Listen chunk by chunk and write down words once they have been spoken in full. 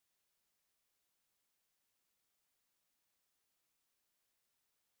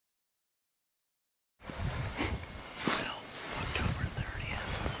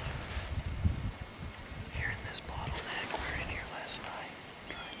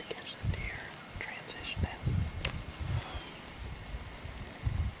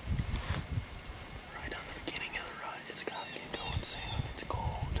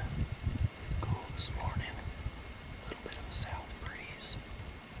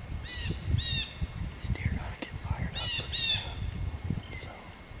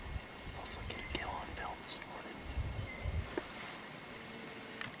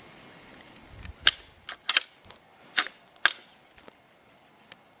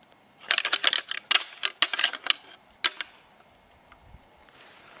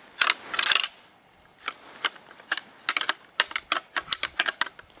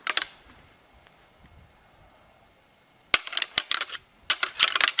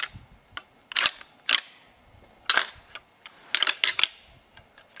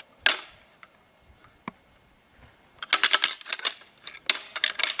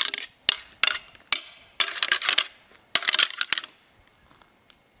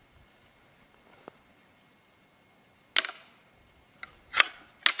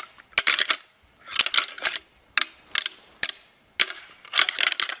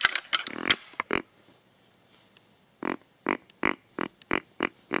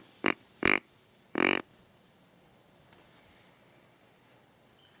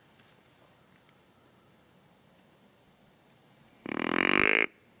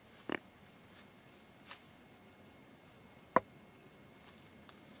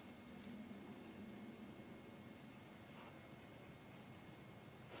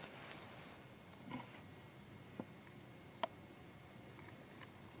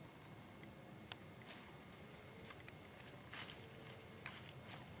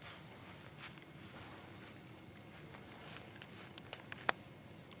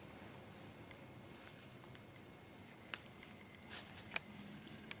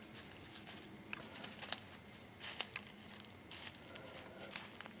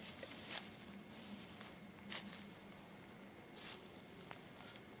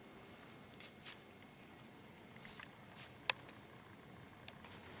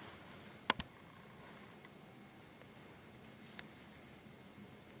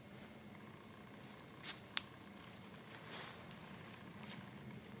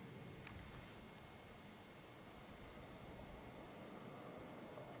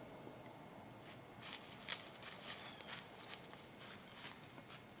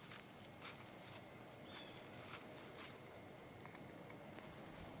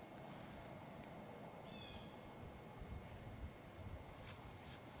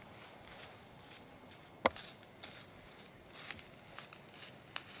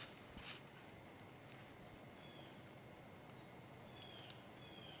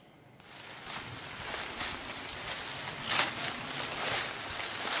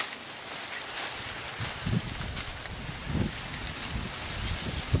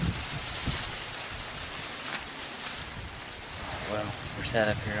Well, we're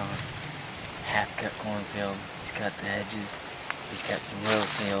set up here on a half-cut cornfield. He's cut the hedges. He's got some row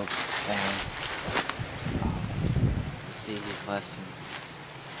fields down. You see he's left some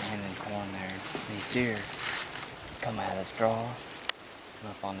abandoned corn there. These deer come out of straw,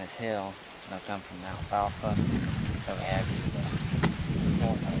 come up on this hill, and they'll come from the alfalfa that we have to the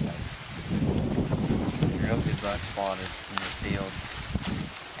north of us. Real good buck spotted in this field,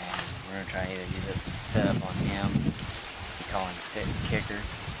 and we're going to try to either get it set up on him. We call him stick kicker.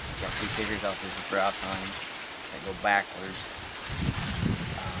 He's got two kickers off his brow tines that go backwards.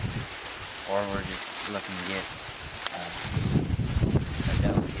 Or we're just looking to get a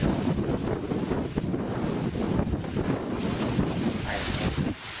double kill. Alright,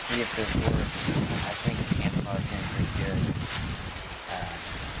 see if this works. I think it's camouflaged in pretty good.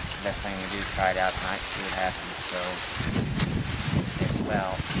 Best thing we do is try it out tonight, see what happens. So it's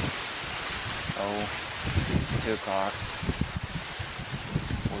about 2 o'clock.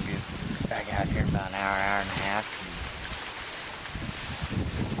 We'll get back out here in about an hour, hour and a half.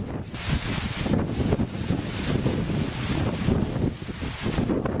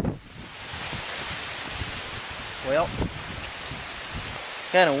 Well,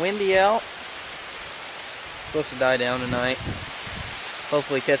 kind of windy out. It's supposed to die down tonight.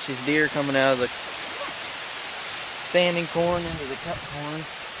 Hopefully catch these deer coming out of the standing corn into the cut corn.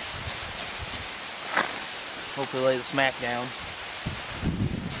 Hopefully lay the smack down.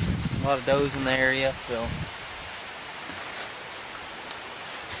 A lot of does in the area, so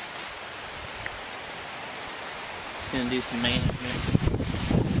just gonna do some management.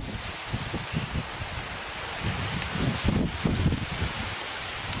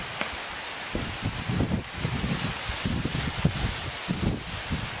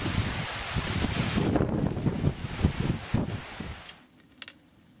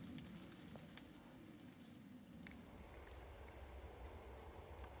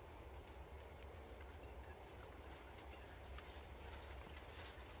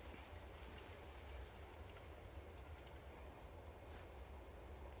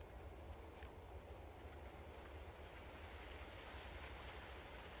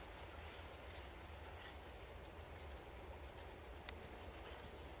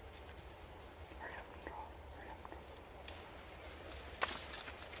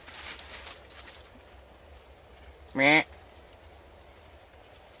 Meh.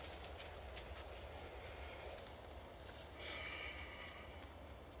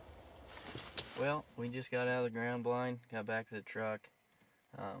 Well, we just got out of the ground blind, got back to the truck.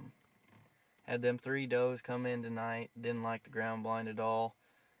 Had them 3 does come in tonight, didn't like the ground blind at all.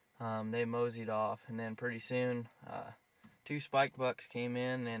 They moseyed off, and then pretty soon 2 spike bucks came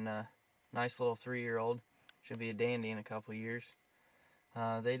in and a nice little 3-year-old. Should be a dandy in a couple years.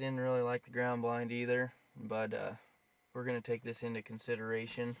 They didn't really like the ground blind either, but we're going to take this into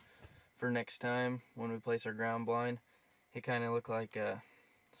consideration for next time when we place our ground blind. It kind of looked like a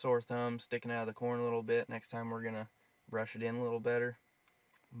sore thumb sticking out of the corn a little bit. Next time we're going to brush it in a little better.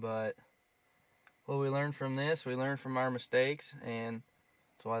 But what we learned from this, we learned from our mistakes, and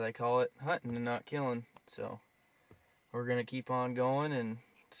that's why they call it hunting and not killing. So we're going to keep on going and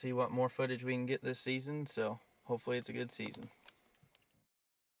see what more footage we can get this season. So hopefully it's a good season.